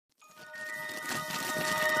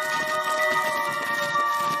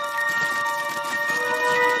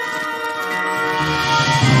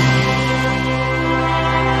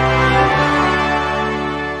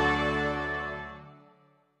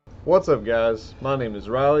What's up, guys? My name is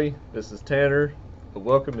Riley. This is Tanner.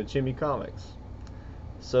 Welcome to chimicomics.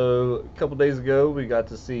 So, a couple days ago, we got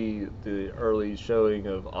to see the early showing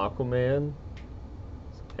of Aquaman,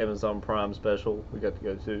 Amazon Prime special. We got to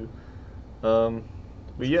go to.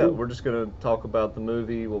 But yeah, cool. we're just gonna talk about the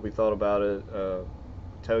movie, what we thought about it,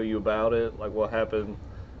 tell you about it, like what happened.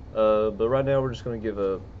 But right now, we're just gonna give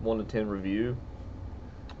a 1 to 10 review.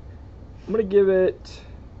 I'm gonna give it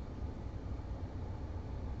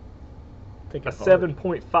a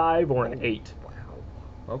 7.5 or an 8. Wow.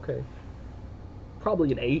 Okay.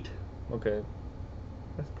 Probably an 8. Okay.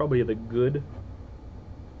 That's probably the good.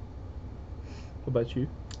 What about you?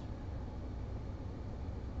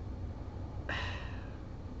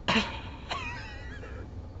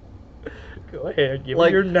 Go ahead, give me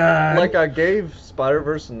your 9. Like I gave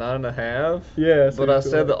Spider-Verse a 9.5. Yeah, but I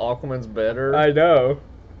said that Aquaman's better. I know.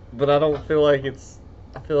 But I don't feel like it's.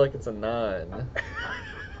 I feel like it's a 9.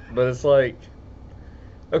 But it's like.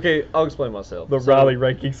 Okay, I'll explain myself. The Raleigh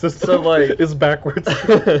ranking system so, like, is backwards.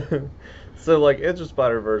 So like Edge of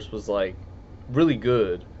Spider-Verse was like really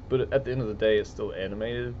good, but at the end of the day, it's still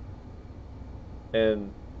animated.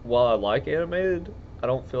 And while I like animated, I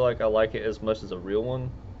don't feel like I like it as much as a real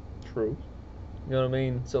one. True. You know what I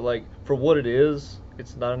mean? So like for what it is,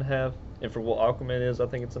 it's 9.5, and for what Aquaman is, I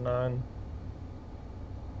think it's a 9.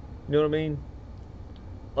 You know what I mean?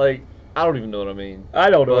 Like I don't even know what I mean. I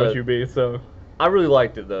don't know what you mean. So I really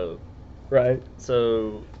liked it though. Right.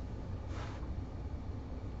 So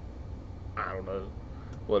I don't know.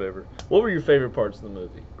 Whatever. What were your favorite parts of the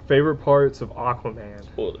movie? Favorite parts of Aquaman.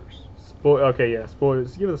 Spoilers. Okay, yeah,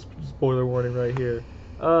 spoilers. Give us a spoiler warning right here.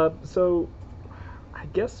 So I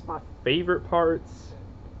guess my favorite parts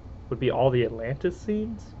would be all the Atlantis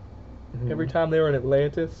scenes. Mm-hmm. Every time they were in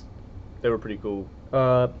Atlantis, They were pretty cool.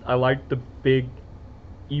 I liked the big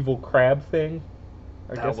evil crab thing.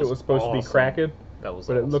 I guess it was supposed to be Kraken, That was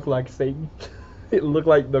but awesome. it looked like Satan. It looked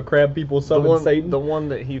like the crab people summoned Satan. The one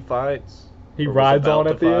that he fights. He or was rides about on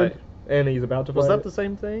to at the fight. end, and he's about to fight. Was that it. the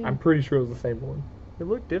same thing? I'm pretty sure it was the same one. It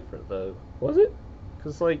looked different though. Was it?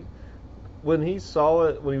 Cause like when he saw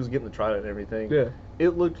it, when he was getting the trident and everything, Yeah.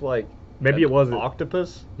 it looked like Maybe it wasn't.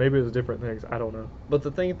 octopus. Maybe it was different things. I don't know. But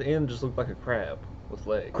the thing at the end just looked like a crab with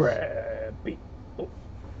legs. Crabby. Oh.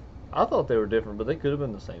 I thought they were different, but they could have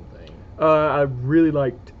been the same thing. I really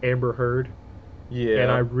liked Amber Heard. Yeah.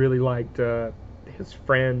 And I really liked his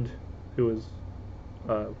friend, who was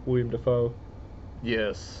William Dafoe.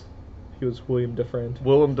 Yes. He was William Dafoe.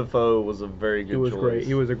 Willem Dafoe was a very good choice. He was great.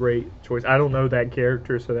 He was a great choice. I don't know that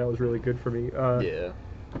character, so that was really good for me. Yeah.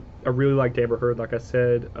 I really liked Amber Heard, like I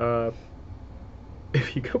said.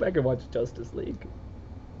 If you go back and watch Justice League,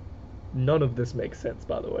 none of this makes sense,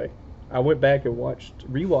 by the way. I went back and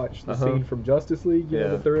rewatched the scene from Justice League, you know,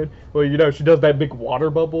 that they're in. Well, you know, she does that big water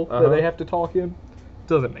bubble that they have to talk in.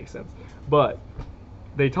 Doesn't make sense. But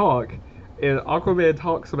they talk, and Aquaman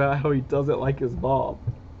talks about how he doesn't like his mom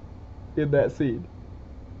in that scene.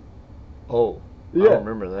 Oh, yeah. I don't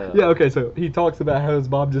remember that. Yeah, okay, so he talks about how his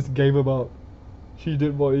mom just gave him up. She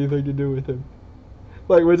didn't want anything to do with him.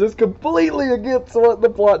 Like, which is completely against what the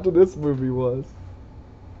plot to this movie was.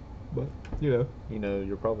 But, you know. You know,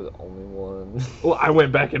 you're probably the only one. Well, I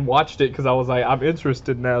went back and watched it because I was like, I'm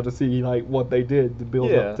interested now to see like what they did to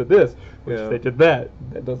build up to this. Which they did that.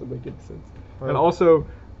 That doesn't make any sense. Well, and also,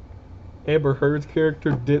 Amber Heard's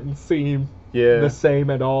character didn't seem the same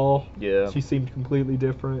at all. Yeah. She seemed completely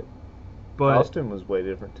different. But costume was way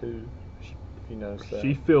different too. If you noticed that.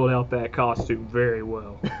 She filled out that costume very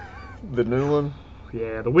well. The new one?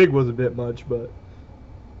 Yeah, the wig was a bit much, but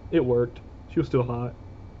it worked. She was still hot.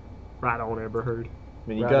 Right on, Amber Heard. I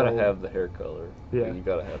mean, you gotta have the hair color. Yeah. You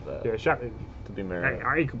gotta have that. Yeah, to be married. Hey,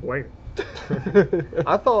 I ain't complaining.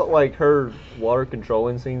 I thought like her water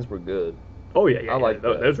controlling scenes were good. Oh yeah. I like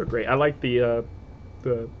that. Those were great. I like the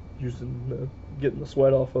getting the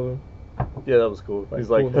sweat off of him. Yeah, that was cool. He's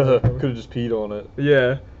like, could have just peed on it.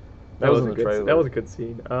 Yeah, that was in the trailer. That was a good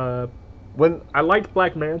scene. When I liked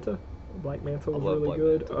Black Manta. Black Manta was really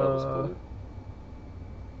good. That was cool.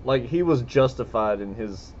 Like he was justified in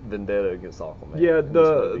his vendetta against Aquaman. Yeah,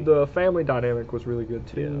 the family dynamic was really good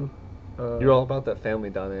too. Yeah. You're all about that family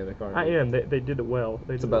dynamic, aren't you? I am. They did it well.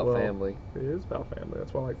 It's about family. It is about family.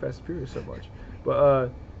 That's why I like Fast and Furious so much. But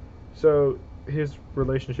so his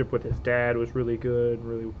relationship with his dad was really good,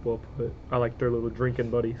 really well put. I like their little drinking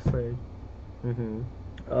buddies thing. Mm-hmm.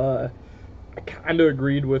 I kind of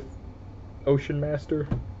agreed with Ocean Master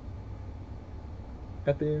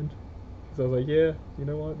at the end. So I was like, yeah, you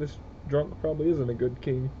know what? This drunk probably isn't a good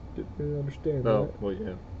king. Didn't really understand that. Well,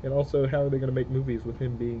 yeah. And also, how are they going to make movies with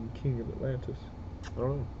him being king of Atlantis? I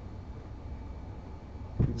don't know.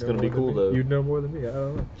 It's gonna be cool though. You'd know more than me. I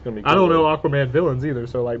don't know. It's gonna be cool. I don't know though. Aquaman villains either.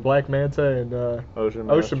 So like Black Manta and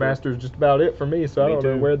Ocean Master is just about it for me. So Me I don't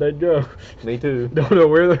know too. where they'd go. Me too. Don't know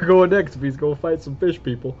where they're going next if he's gonna fight some fish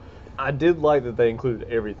people. I did like that they included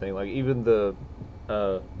everything, like even the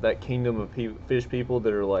that kingdom of fish people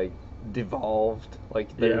that are like devolved,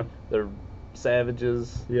 like they're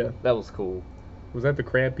savages. Yeah. That was cool. Was that the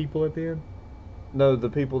crab people at the end? No, the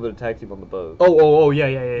people that attacked him on the boat. Oh, yeah.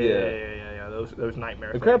 Those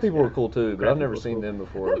nightmare. The crab things, people were cool too, but Crab I've never people seen were them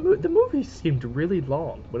cool. before. The movie seemed really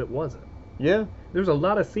long, but it wasn't. Yeah, There's a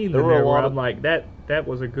lot of scenes There in were a there where lot I'm of- like, that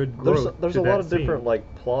was a good growth. there's to a lot that of scene. different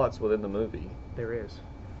like plots within the movie. There is.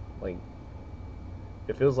 Like,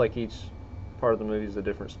 it feels like each part of the movie is a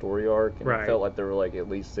different story arc, and Right. it felt like there were like at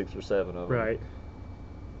least 6 or 7 of them. Right.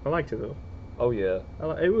 I liked it though. Oh yeah,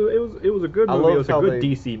 It was a good I movie. love It was a how good they-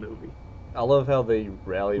 DC movie, I love how they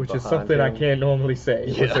rallied which is behind something I him. can't normally say.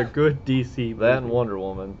 It was Yeah. a good DC movie. That and Wonder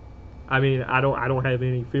Woman. I mean, I don't have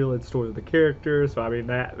any feelings toward the characters, so I mean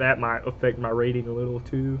that might affect my rating a little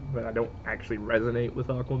too. But I don't actually resonate with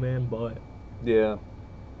Aquaman. But Yeah.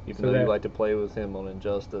 Even So though that- you like to play with him on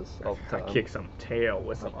Injustice all the I time. kicked some tail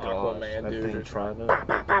with some Oh, gosh, Aquaman, that dude. thing Just trying to- bah,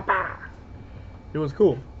 bah, bah, bah. It was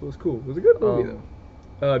cool. It was cool. It was a good movie Um,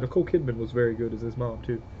 though. Nicole Kidman was very good as his mom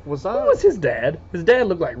too. Was Who I? was his dad? His dad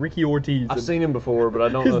looked like Ricky Ortiz. I've and seen him before, but I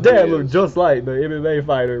don't his know. dad who he looked is. just like the MMA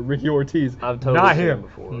fighter Ricky Ortiz. I've totally Not seen him. him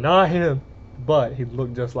before. Not him. But he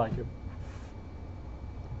looked just like him.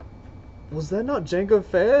 Was that not Jango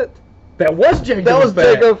Fett? That was Jango That was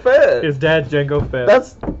Fett. Jango Fett. His dad's Jango Fett.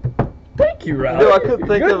 That's Thank you, Ralph. no, I couldn't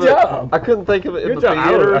think Good of job. it. I couldn't think of it in Good the job.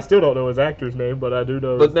 theater. I still don't know his actor's name, but I do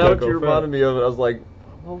know. But it's now that Jango you Fett. reminded me of it, I was like,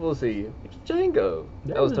 what was he? It's Django.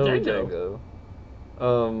 Yeah, That was it was totally Django.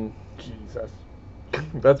 Django. Jesus.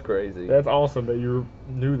 That's crazy. That's awesome that you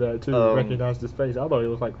knew that too. Um, Recognized his face. I thought he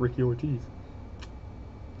was like Ricky Ortiz.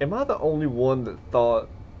 Am I the only one that thought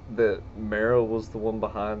that Mara was the one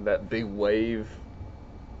behind that big wave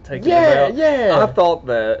taking him out? yeah. I thought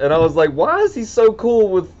that, and I was like, why is he so cool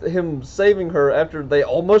with him saving her after they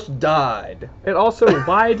almost died? And also,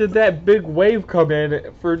 why did that big wave come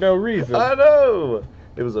in for no reason? I know.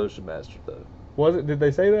 It was Ocean Master though. Was it? Did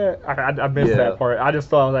they say that? I missed Yeah. that part. I just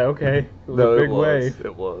thought like, okay, it was No, a big it was. wave.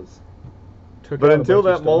 It was. Took But out a until bunch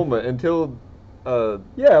of that stuff. moment, until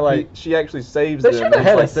Yeah, like she actually saves they them, should have and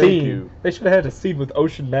had a it's like, thank scene. you. They should have had a scene with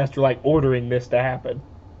Ocean Master like ordering this to happen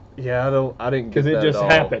Yeah, I didn't get because that it just at all.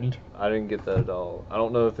 happened. I didn't get that at all. I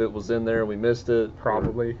don't know if it was in there and we missed it. or-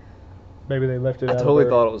 Probably. Maybe they left it I out. totally of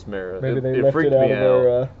thought it was Mara. Maybe they it left freaked it out me of out.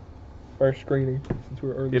 our first screening since we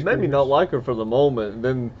were early. It made me not like her for the moment, and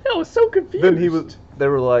then I was so confused. they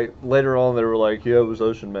were like later on they were like, yeah, it was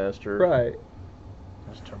Ocean Master. Right.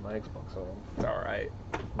 I just turned my Xbox on. It's all right.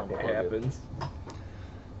 Unplug It happens.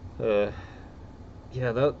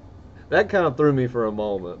 Yeah, that kind of threw me for a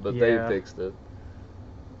moment, but Yeah. they fixed it.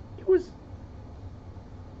 It was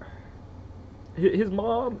his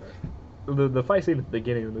mom. The fight scene at the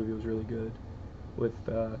beginning of the movie was really good. With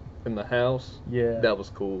In the house, yeah, that was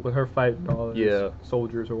cool. with her fighting all those Yeah.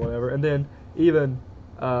 soldiers or whatever, and then even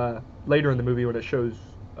later in the movie when it shows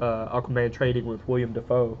Aquaman trading with William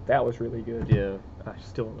Dafoe, that was really good. Yeah, I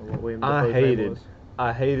still don't know what William I Dafoe's name hated was.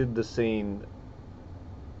 I hated the scene.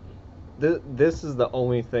 This is the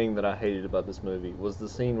only thing that I hated about this movie was the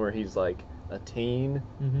scene where he's like a teen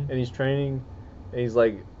Mhm. and he's training, and he's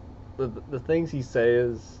like, the things he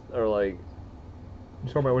says are like, You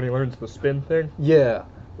talking about when he learns the spin thing? yeah,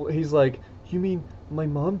 he's like, you mean my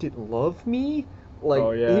mom didn't love me? Like, Oh,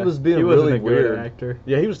 yeah. he was being He wasn't really a good weird. actor.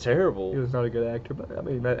 Yeah, he was terrible. He was not a good actor, but I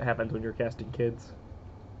mean that happens when you're casting kids.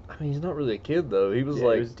 I mean, he's not really a kid though. He was Yeah,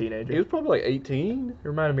 like, he was a teenager. he was probably like 18. It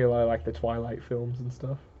reminded me a lot of like the Twilight films and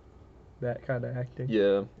stuff. That kind of acting.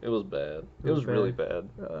 Yeah, it was bad. It was really bad.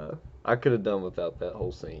 I could have done without that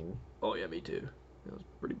whole scene. Oh yeah, me too. It was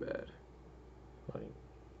pretty bad. Like,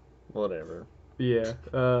 whatever. Yeah.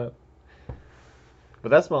 But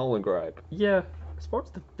that's my only gripe. Yeah. As far as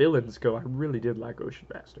the villains go, I really did like Ocean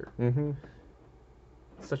Master. Mm-hmm.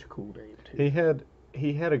 Such a cool name too.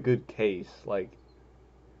 He had a good case. Like,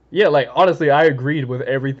 Yeah, like honestly, I agreed with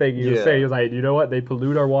everything he was Yeah. saying. He was like, you know what? They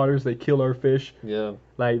pollute our waters. They kill our fish. yeah.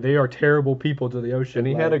 Like they are terrible people to the ocean. And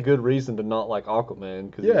he like, had a good reason to not like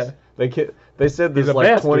Aquaman. Cause Yeah. they said this He's a like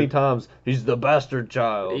bastard. 20 times. He's the bastard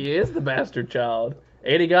child. He is the bastard child,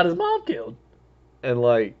 and he got his mom killed. And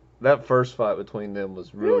like, that first fight between them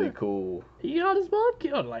was really Yeah. cool. He got his mom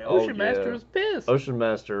killed. Like Oh, Ocean Master yeah. was pissed. Ocean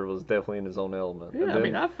Master was definitely in his own element. Yeah, And I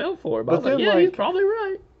mean, then I fell for him. I but was like, then, yeah, he's like- probably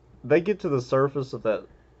right. they get to the surface of that.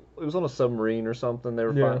 It was on a submarine or something they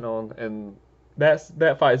were Yeah. fighting on, and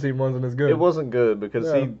that fight scene wasn't as good. It wasn't good because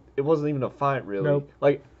No. it wasn't even a fight really. Nope.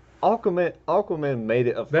 Like Aquaman made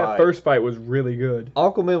it a fight. That first fight was really good.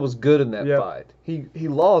 Aquaman was good in that Yep. fight. He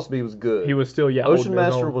lost, but he was good. He was still Ocean holding his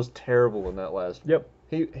Master own. was terrible in that last. Yep.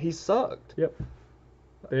 He sucked. Yep.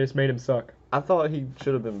 They just made him suck. I thought he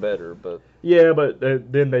should have been better, but Yeah, but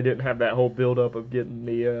then they didn't have that whole build up of getting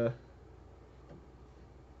the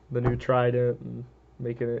new trident and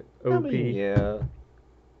making it OP. I mean, yeah.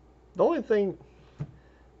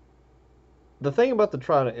 The thing about the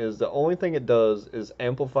trident is the only thing it does is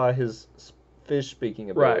amplify his fish speaking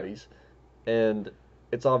abilities, and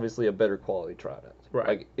it's obviously a better quality trident. Right.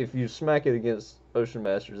 Like if you smack it against Ocean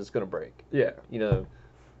Masters, it's gonna break. Yeah. You know.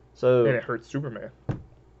 So. And it hurts Superman.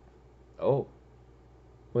 Oh.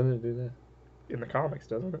 When did it do that? In the comics,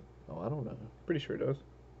 doesn't it? Oh, I don't know. Pretty sure it does.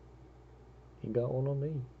 He got one on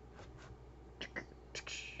me.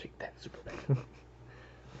 Take that, Superman.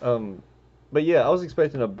 But yeah, I was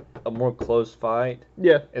expecting a more close fight,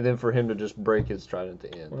 Yeah. and then for him to just break his trident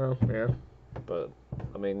at the end. Well, yeah. But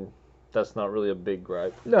I mean, that's not really a big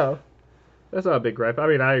gripe. No. That's not a big gripe. I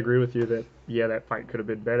mean, I agree with you that, yeah, that fight could have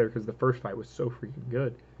been better because the first fight was so freaking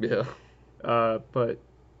good. Yeah. But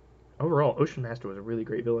overall, Ocean Master was a really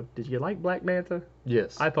great villain. Did you like Black Manta?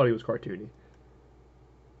 Yes. I thought he was cartoony.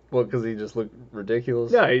 Well, because he just looked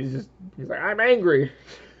ridiculous. Yeah, he's like, I'm angry.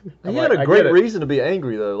 He had a great reason to be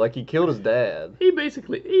angry though. Like he killed his dad. He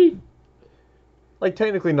Like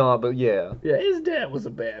technically not, but yeah. Yeah, his dad was a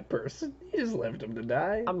bad person. He just left him to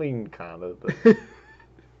die. I mean, kind of. But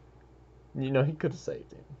you know, he could have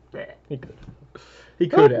saved him. Yeah. He could. He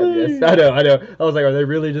could have, yes. I know. I was like, are they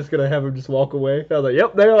really just going to have him just walk away? I was like,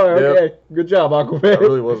 yep, they are. Yep. Okay. Good job, Aquaman. I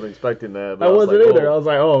really wasn't expecting that. But I wasn't was like, either. oh. I was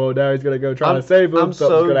like, oh, now he's going to go try to save him. Something's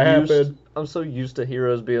going to happen. I'm so used to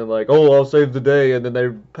heroes being like, oh, I'll save the day, and then they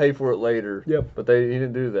pay for it later. Yep. But he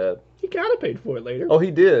didn't do that. He kind of paid for it later. Oh, he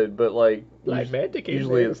did, but like Black Manta came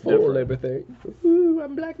usually there it's full and different. everything. Ooh,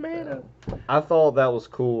 I'm Black Manta. I thought that was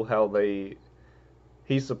cool how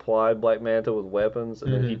he supplied Black Manta with weapons,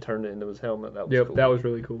 and then he turned it into his helmet. That was Yep, cool. that was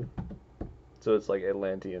really cool. So it's like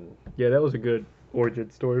Atlantean. Yeah, that was a good origin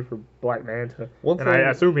story for Black Manta. One And thing- I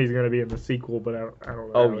assume he's going to be in the sequel, but I don't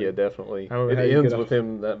know. Oh how yeah, definitely. I don't know It how you ends get with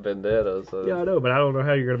him that vendetta. So Yeah, I know, but I don't know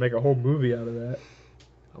how you're going to make a whole movie out of that.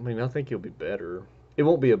 I mean, I think he'll be better. It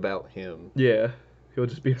won't be about him. Yeah, he'll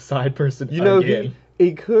just be a side person. You know, again.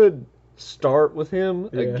 he could start with him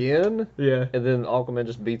Yeah. again, Yeah. and then Aquaman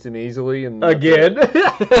just beats him easily, and Again.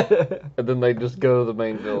 and then they just go to the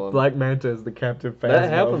main villain. Black Manta is the Captain Phasma That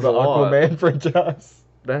happens of the a lot. Aquaman franchise.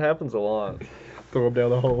 That happens a lot. Throw him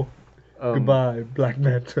down the hole. Goodbye, Black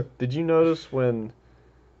Manta. Did you notice when?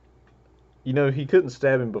 You know, he couldn't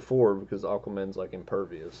stab him before because Aquaman's like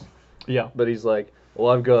impervious, Yeah. but he's like,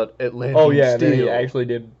 well, I've got Atlantean Oh yeah, and steel. then he actually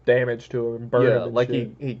did damage to him and burned him. Yeah, And like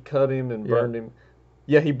shit. he cut him and Yeah. burned him.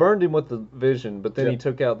 Yeah, he burned him with the vision, but then he Yep.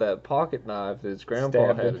 took out that pocket knife that his grandpa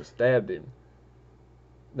Stabbed had him. and stabbed him.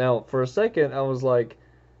 Now, for a second, I was like,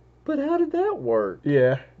 but how did that work?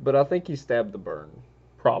 Yeah, But I think he stabbed the burn.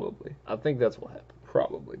 probably. I think that's what happened.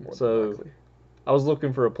 Probably more So, than likely. I was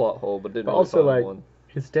looking for a plot hole, but didn't But really also, find like, one.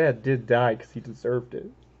 his dad did die because he deserved it.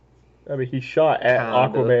 I mean, he shot at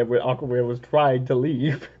Kinda. Aquaman when Aquaman was trying to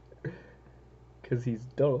leave. Because he's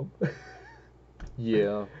dumb.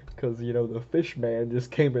 Yeah. Because, you know, the fish man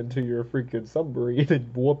just came into your freaking submarine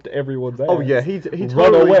and whooped everyone's ass. Oh yeah, he Run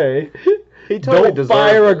totally away. He totally Don't deserved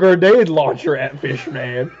fire a it. grenade launcher at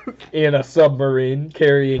Fishman in a submarine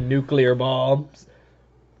carrying nuclear bombs.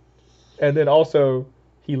 And then also,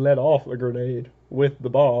 he let off a grenade with the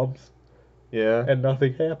bombs, Yeah. and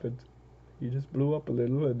nothing happened. He just blew up a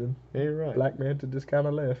little, and then Yeah, you're right. Black Manta just kind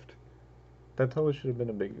of left. That totally should have been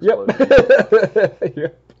a big explosion. Yep.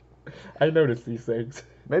 Yep. I noticed these things.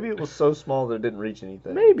 Maybe it was so small that it didn't reach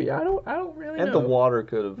anything. Maybe I don't really And know. the water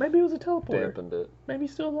could have Maybe it was a teleporter. dampened it. Maybe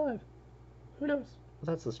he's still alive. Who knows?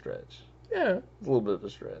 That's a stretch. Yeah. It's a little bit of a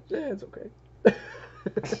stretch. Yeah, it's okay.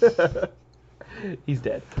 He's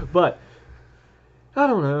dead. But I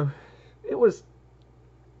don't know. It was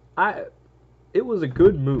a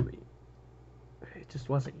good movie. It just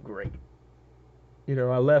wasn't great. You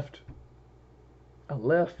know, I left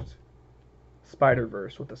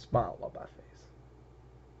Spider-Verse with a smile on my face.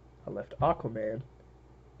 I left Aquaman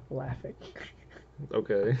laughing.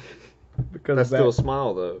 Okay. Because That's that, still a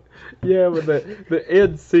smile though. yeah, but the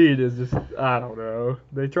end scene is just, I don't know.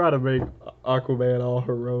 They try to make Aquaman all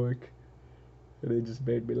heroic, and it just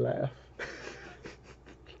made me laugh.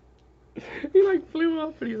 He like flew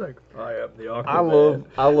up and he's like, I am the Aquaman.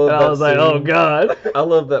 I love and that I was like, oh scene. god. I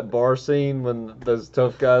love that bar scene when those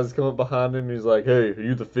tough guys come up behind him. And he's like, "Hey, are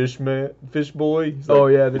you the fish boy?" He's like, Oh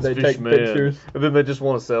yeah, then "It's they Fish take Man." pictures. And then they just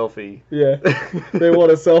want a selfie. Yeah, they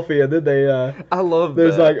want a selfie, and then they I love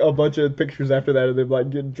there's that. like a bunch of pictures after that of them like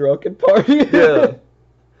getting drunk and partying. Yeah.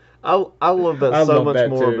 I love that I so love much that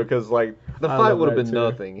more too. because like the I fight love would have that been too.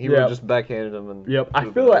 nothing. He would Yep. have just backhanded him and Yep, I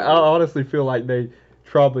it feel would've like been I over. honestly feel like they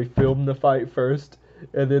probably filmed the fight first,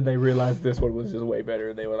 and then they realized this one was just way better,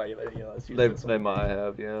 and they were like, yeah, let's use this They one. might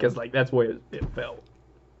have, yeah. Because like that's the way it felt.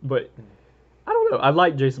 But I don't know. I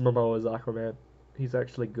like Jason Momoa as Aquaman. He's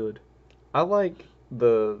actually good. I like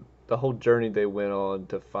the whole journey they went on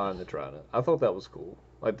to find the Trident. I thought that was cool.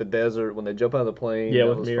 Like the desert when they jump out of the plane. Yeah, that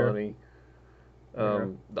with was Mira. funny. Mira.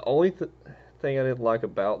 The only thing I didn't like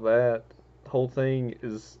about that whole thing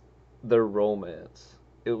is their romance.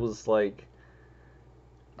 It was like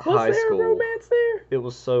Was high there school. a romance there? It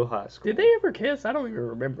was so high school. Did they ever kiss? I don't even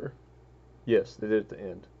remember. Yes, they did at the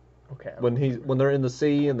end. Okay. When they're in the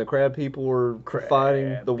sea and the crab people are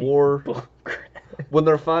fighting the war. When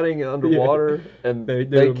they're fighting underwater and they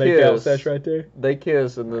they make out kiss, sex right there. they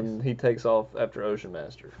kiss and then he takes off after Ocean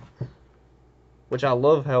Master. Which I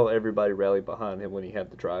love how everybody rallied behind him when he had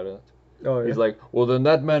the trident. Oh yeah. He's like, well then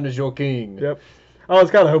that man is your king. Yep. I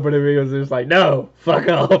was kind of hoping he was just like, no, fuck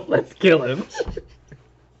off, let's kill him.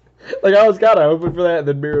 Like I was kind of hoping for that, and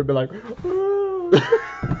then Mira would be like, oh,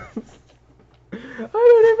 I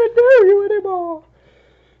don't even know you anymore.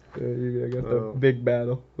 Yeah, you got the Oh. big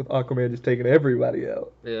battle with Aquaman just taking everybody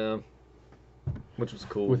out Yeah. Which was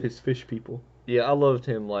cool. with his fish people. Yeah, I loved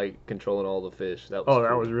him like controlling all the fish. That was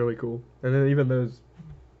cool. really cool. And then even those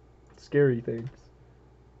scary things,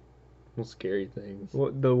 Well, scary things.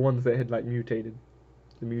 the ones that had like mutated,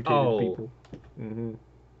 the mutated Oh. people. Mm-hmm.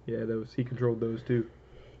 Yeah, he controlled those too.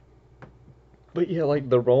 But yeah, like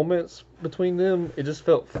the romance between them, it just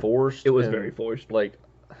felt forced. It was and, very forced. Like,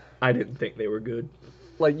 I didn't think they were good.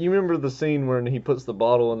 like you remember the scene when he puts the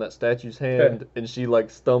bottle in that statue's hand and she like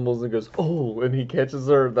stumbles and goes, "Oh," and he catches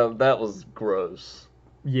her. That was gross.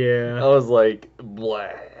 I Yeah. was like,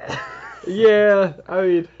 blah. Yeah, I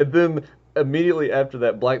mean, And then immediately after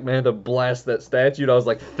that, Black Manta blasts that statue, and I was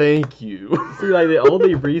like, "Thank you." see, like the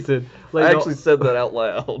only reason, like I actually said that out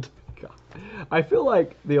loud. God. I feel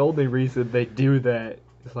like the only reason they do that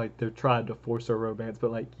is like they're trying to force a romance,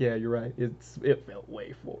 but like, yeah, you're right. It felt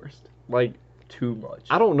way forced, Like, too much.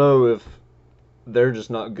 I don't know if they're just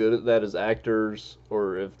not good at that as actors,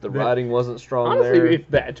 or if the writing wasn't strong Honestly, there. if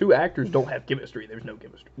the two actors don't have chemistry, there's no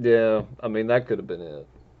chemistry. Yeah, I mean that could have been it.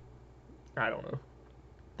 I don't know.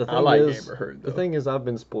 The thing I like is, Amber Heard, the though. thing is, I've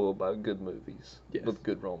been spoiled by good movies Yes. with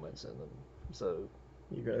good romance in them. So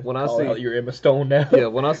You gotta When I call see- out your Emma Stone now. yeah,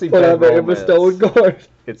 when I see Put bad out the Emma romance, Stone guard.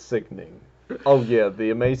 it's sickening. Oh yeah, the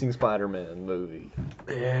Amazing Spider-Man movie.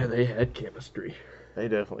 Yeah, they had chemistry. They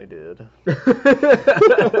definitely did.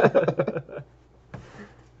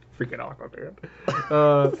 Freaking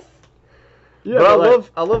Aquaman. Yeah, but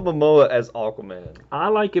I love Momoa as Aquaman. I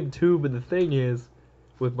like him too, but the thing is,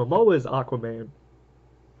 with Momoa as Aquaman,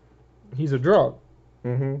 he's a drunk.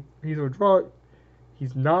 Mm-hmm. He's a drunk.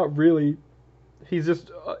 He's not really. He's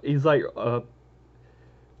just. He's like a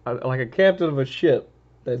captain of a ship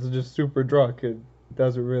that's just super drunk and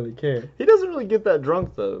doesn't really care. He doesn't really get that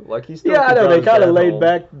drunk though. Like he's still. Yeah, I can know drive they his kind of dad laid home.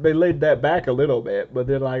 back. They laid that back a little bit, but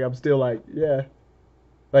then like I'm still like, yeah.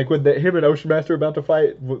 Like when him and Ocean Master were about to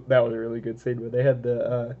fight, that was a really good scene where they had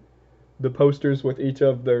the posters with each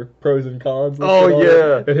of their pros and cons. Oh, listed on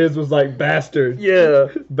yeah. it, and his was like bastard. Yeah.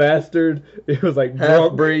 Bastard. It was like drunk,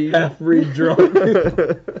 Half-breed. half-breed drunk.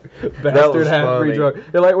 That Bastard, was half-breed funny. drunk.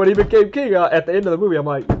 And like when he became king at the end of the movie, I'm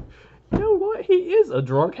like, you know what? He is a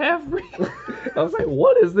drunk half-breed. I was like,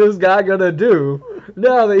 what is this guy gonna do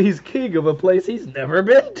now that he's king of a place he's never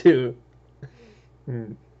been to?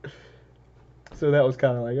 Hmm. So that was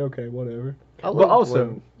kind of like, okay, whatever. I But loved also,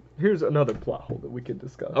 when- here's another plot hole that we could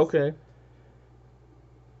discuss. Okay.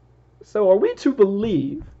 So are we to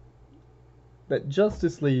believe that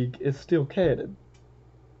Justice League is still canon?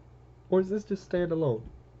 Or is this just standalone?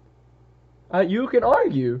 You can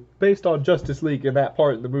argue, based on Justice League in that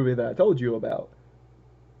part of the movie that I told you about,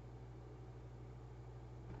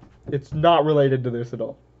 it's not related to this at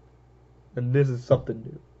all. And this is something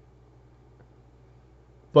new.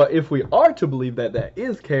 But if we are to believe that that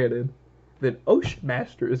is canon, then Ocean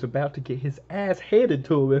Master is about to get his ass handed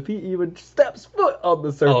to him if he even steps foot on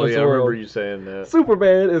the surface Oh yeah, I world. remember you saying that.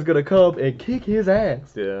 Superman is gonna come and kick his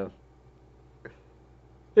ass. Yeah.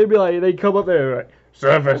 It'd be like they come up there like,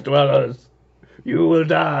 surface dwellers, you will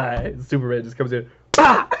die. And Superman just comes in,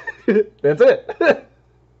 bah! That's it.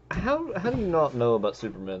 How do you not know about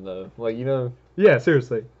Superman though? Like, you know, Yeah,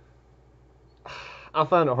 seriously. I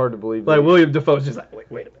find it hard to believe. Like, that William Dafoe's just like,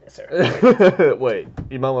 wait a minute, sir. Wait,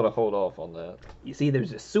 you might want to hold off on that. You see,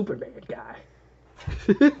 there's this Superman guy.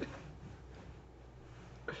 Wait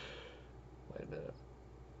a minute.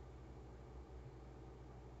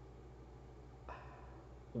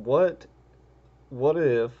 What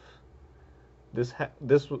if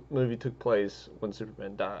this movie took place when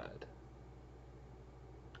Superman died?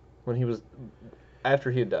 When he was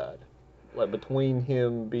after he had died, like between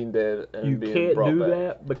him being dead and You being can't brought do back.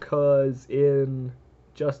 that because in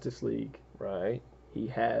Justice League, Right. he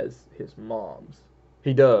has his mom's.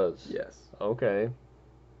 He does. Yes. Okay.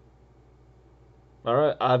 All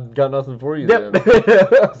right, I've got nothing for you Yep. then,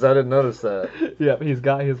 because I didn't notice that. Yep, he's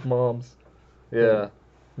got his mom's. Yeah.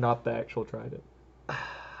 Not the actual Trident.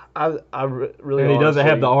 Really. And he doesn't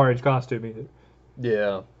have the honestly- orange costume either.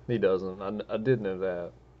 Yeah, he doesn't. I did know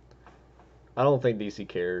that. I don't think DC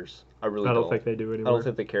cares. I really I don't. don't think they do I anymore. don't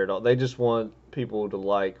think they care at all. They just want people to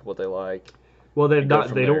like what they like. Well, they're and go not.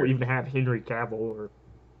 from They there. don't even have Henry Cavill or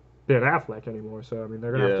Ben Affleck anymore. So I mean,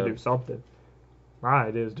 they're gonna have to Yeah. do something. My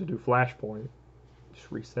idea is to do Flashpoint,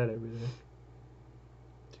 just reset everything.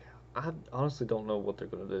 I honestly don't know what they're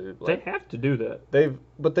gonna do. They Like, have to do that.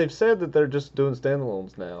 they've said that they're just doing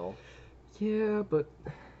standalones now. Yeah, but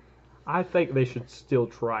I think they should still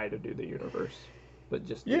try to do the universe, but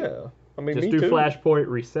just I mean, just me do too. Flashpoint,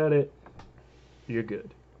 reset it. You're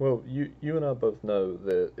good. Well, you and I both know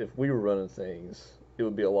that if we were running things, it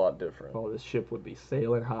would be a lot different. Oh, this ship would be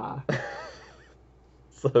sailing high.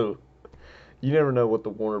 So, you never know what the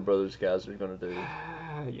Warner Brothers guys are gonna do.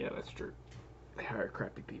 Yeah, that's true. They hire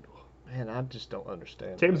crappy people. Man, I just don't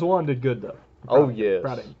understand. James Wan did good though. Oh, Proud of him. yes.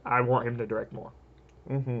 Proud of him. I want him to direct more.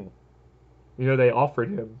 Mm-hmm. You know, they offered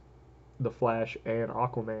him The Flash and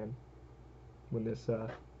Aquaman when this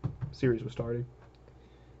series was starting,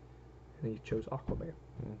 and he chose Aquaman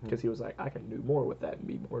because he was like, I can do more with that and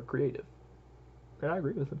be more creative. And I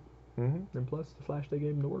agree with him. Mm-hmm. And plus, the Flash they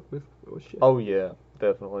gave him to work with was shit. Oh yeah,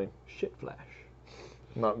 definitely Shit Flash.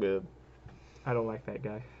 not good. I don't like that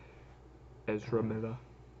guy. Ezra Miller.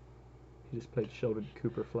 He just played Sheldon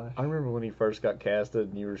Cooper Flash. I remember when he first got casted,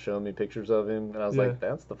 and you were showing me pictures of him, and I was Yeah. like,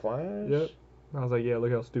 "That's the Flash." Yep. I was like, yeah,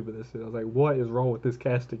 look how stupid this is. I was like, what is wrong with this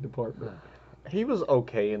casting department? He was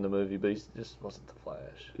okay in the movie, but he just wasn't the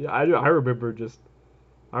Flash. Yeah, I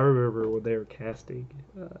remember when they were casting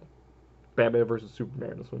Batman versus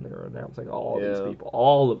Superman is when they were announcing all these Yeah. people,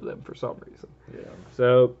 all of them for some reason. Yeah.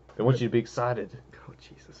 So They want you to be excited. oh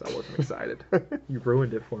Jesus, I wasn't excited. You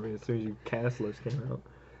ruined it for me as soon as your cast list came out.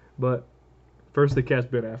 But first they cast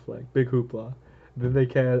Ben Affleck, big hoopla. Then they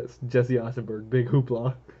cast Jesse Eisenberg, big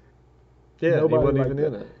hoopla. Yeah, he Nobody wasn't liked even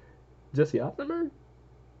in that. it. Jesse Eisenberg?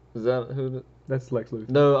 Is that who? That's Lex Luthor.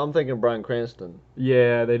 No, I'm thinking Bryan Cranston.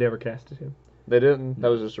 Yeah, they never casted him. They didn't. That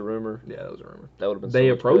was just a rumor. Yeah, that was a rumor. That would have been. They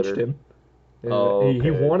so much approached better. him. And Oh, he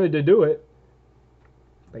okay. wanted to do it.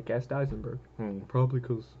 They cast Eisenberg. Hmm. Probably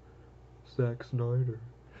because Zack Snyder.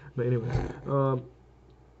 But anyways, and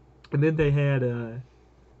then they had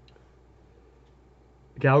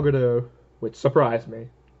Gal Gadot, which surprised me.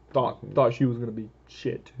 Thought she was gonna be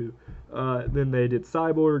shit too. Then they did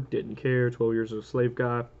Cyborg. Didn't care. 12 Years of a Slave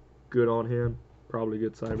guy. Good on him. Probably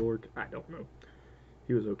good Cyborg. I don't know.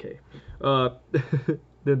 He was okay.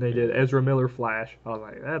 Then they did Ezra Miller Flash. I was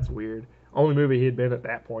like, that's weird. Only movie he had been at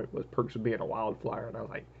that point was Perks of Being a Wildflower, and I was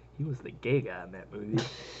like, he was the gay guy in that movie.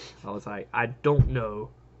 I was like, I don't know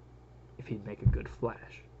if he'd make a good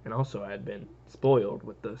Flash. And also, I had been spoiled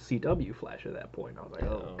with the CW Flash at that point. I was like,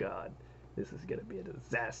 oh Oh. god, this is gonna be a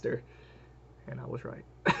disaster. And I was right.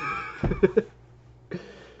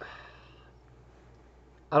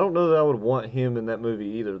 I don't know that I would want him in that movie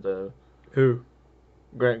either, though. Who?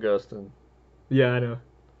 Grant Gustin. Yeah, I know.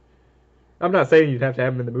 I'm not saying you'd have to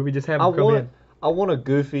have him in the movie. Just have him come in. I want a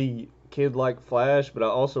goofy kid like Flash, but I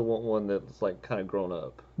also want one that's like kind of grown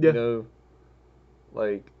up. Yeah. You know,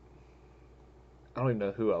 like I don't even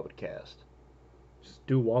know who I would cast. Just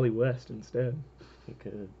do Wally West instead. You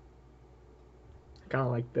could. I kind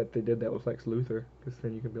of like that they did that with Lex Luthor, because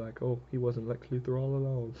then you can be like, oh, he wasn't Lex Luthor all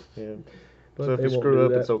along. Yeah. But So if they you won't screw do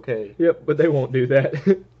up, that. it's okay. Yep, but they won't do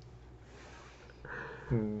that.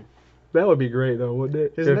 Hmm. That would be great, though, wouldn't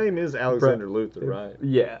it? His If- name is Alexander Luthor, if- right?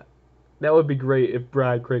 Yeah. That would be great if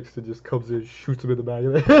Bryan Cranston just comes in and shoots him in the back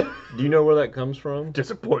of the head. Do you know where that comes from?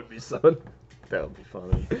 Disappoint me, son. That would be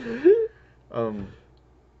funny. Or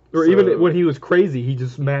So- even when he was crazy, he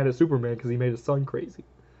just mad at Superman because he made his son crazy.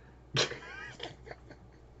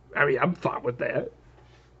 I mean, I'm fine with that.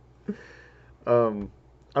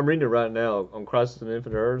 I'm reading it right now on Crisis on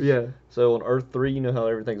Infinite Earths. Yeah. So on Earth 3, you know how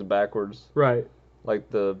everything's backwards? Right. Like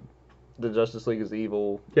the Justice League is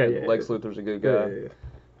evil. Yeah, and yeah. Lex Luthor's a good guy. Yeah.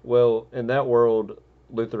 Well, in that world,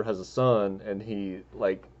 Luthor has a son, and he,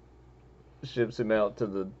 like, ships him out to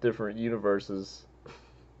the different universes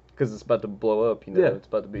because it's about to blow up, you know? Yeah. It's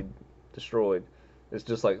about to be destroyed. It's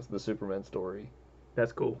just like the Superman story.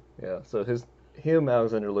 That's cool. Yeah, so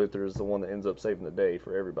Alexander Luthor, is the one that ends up saving the day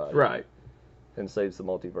for everybody. Right. And saves the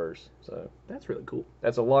multiverse. So That's really cool.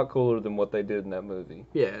 that's a lot cooler than what they did in that movie.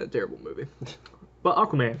 Yeah, a terrible movie. But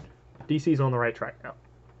Aquaman, DC's on the right track now.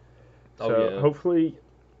 Oh, So yeah. hopefully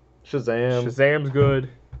Shazam's good.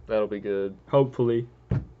 That'll be good. Hopefully.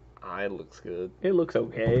 It looks good. It looks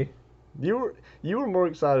okay. You were more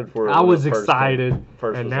excited for it. I when was it first excited,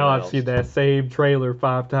 first and was now I've announced. seen that same trailer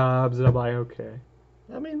 5 times, and I'm like, okay.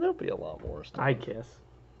 I mean, there'll be a lot more stuff. I guess.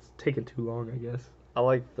 It's taking too long, I guess. I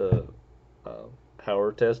like the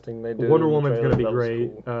power testing they do. Wonder in the Woman's trailer. going to be That was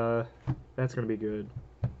great. cool. That's going to be good.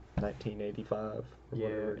 1985. or Yeah,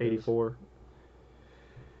 whatever it is. 84.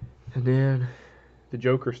 And then the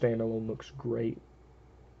Joker standalone looks great.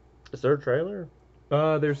 Is there a trailer?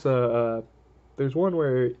 There's one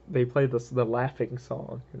where they play the laughing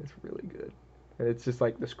song, and it's really good. And it's just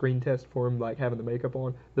like the screen test for him, like having the makeup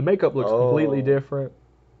on. The makeup looks completely different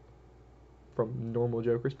from normal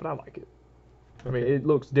Jokers, but I like it. I mean, it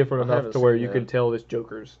looks different I enough haven't to where seen you that. can tell this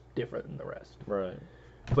Joker's different than the rest. Right.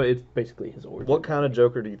 But it's basically his origin. What kind of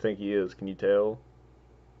Joker do you think he is? Can you tell?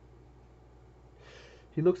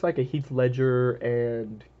 He looks like a Heath Ledger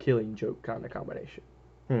and Killing Joke kind of combination.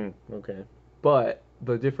 Okay. But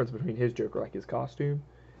the difference between his Joker, like his costume,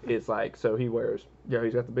 is like, so he wears,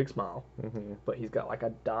 he's got the big smile, but he's got like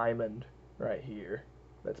a diamond right here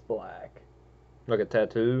that's black. Like a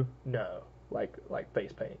tattoo? No, like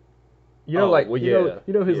face paint. You know, you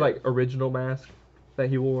know his like original mask that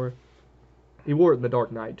he wore. He wore it in The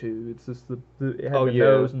Dark Knight too. It's just it had the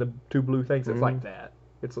nose and the 2 blue things. It's like that.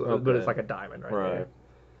 It's but it's like a diamond right there.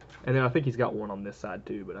 And then I think he's got one on this side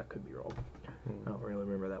too, but I could be wrong. I don't really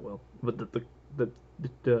remember that well. But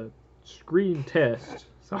the screen test.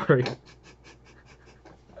 Sorry.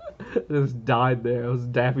 Just died there. I was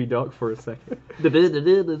Daffy Duck for a second.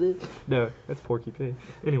 No, that's Porky Pig.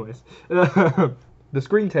 Anyways, the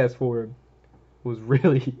screen test for him was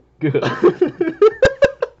really good.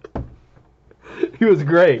 He was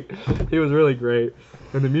great. He was really great.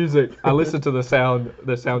 And the music, I listened to the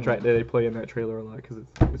soundtrack that they play in that trailer a lot because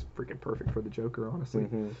it's freaking perfect for the Joker, honestly.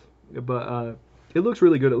 But it looks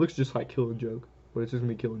really good. It looks just like Killing Joke, but it's just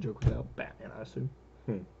gonna be Killing Joke without Batman, I assume.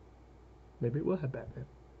 Maybe it will have Batman.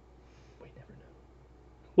 We never know.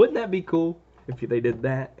 Wouldn't that be cool if they did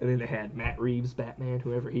that and then they had Matt Reeves Batman,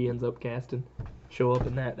 whoever he ends up casting, show up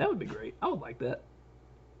in that? That would be great. I would like that.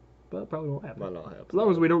 But it probably won't happen. Might not happen. As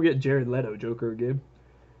long as we don't get Jared Leto Joker again,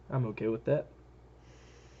 I'm okay with that.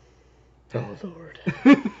 Oh, Lord.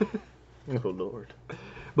 Oh, Lord.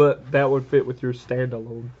 But that would fit with your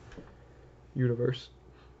standalone universe.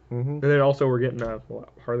 And then also we're getting a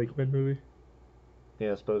Harley Quinn movie.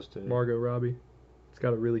 Yeah, supposed to. Margot Robbie. It's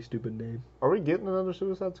got a really stupid name. Are we getting another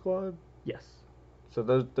Suicide Squad? Yes. So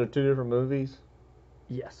they're 2 different movies?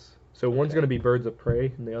 Yes. So one's going to be Birds of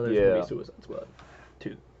Prey, and the other's going to be Suicide Squad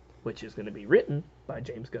 2, which is going to be written by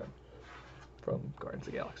James Gunn from Guardians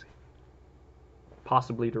of the Galaxy.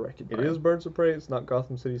 Possibly directed by It is Birds of Prey? It's not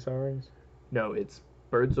Gotham City Sirens? No, it's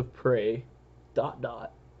Birds of Prey, ...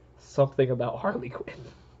 something about Harley Quinn.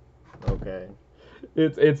 Okay.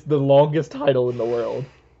 It's the longest title in the world.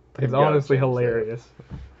 It's honestly hilarious.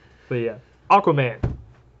 But yeah, Aquaman.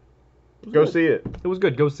 Go see it. It was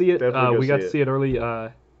good. Go see it. Definitely go we got see to it. see it early.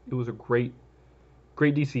 It was a great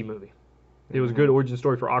DC movie. It was a good origin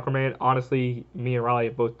story for Aquaman. Honestly, me and Riley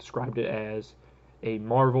have both described it as a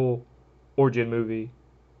Marvel origin movie,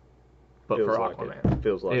 but Feels for like Aquaman. It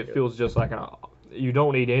feels like it. It feels just like you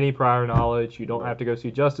don't need any prior knowledge. You don't have to go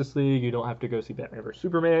see Justice League. You don't have to go see Batman vs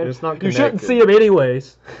Superman. It's not You shouldn't connected. see them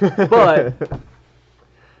anyways. But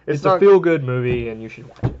it's not a feel-good movie, and you should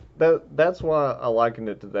watch it. That's why I likened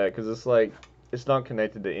it to that, because it's like, it's not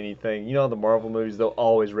connected to anything. You know, the Marvel movies, they'll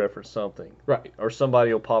always reference something. Right. Or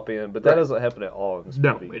somebody will pop in, but that doesn't happen at all in this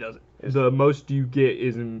No, movie. it doesn't. The most you get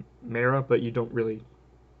is in Mara, but you don't really...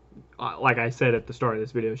 like I said at the start of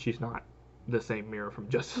this video, she's not the same Mara from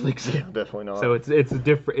Justice League. Yeah, definitely not. So it's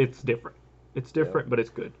different. It's different, but it's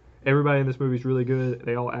good. Everybody in this movie is really good.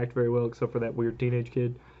 They all act very well, except for that weird teenage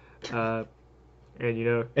kid. And you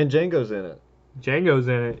know, And Django's in it. Django's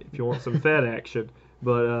in it if you want some Fed action.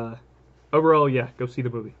 But overall, yeah, go see the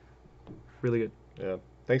movie. Really good. Yeah.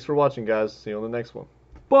 Thanks for watching, guys. See you on the next one.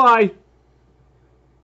 Bye.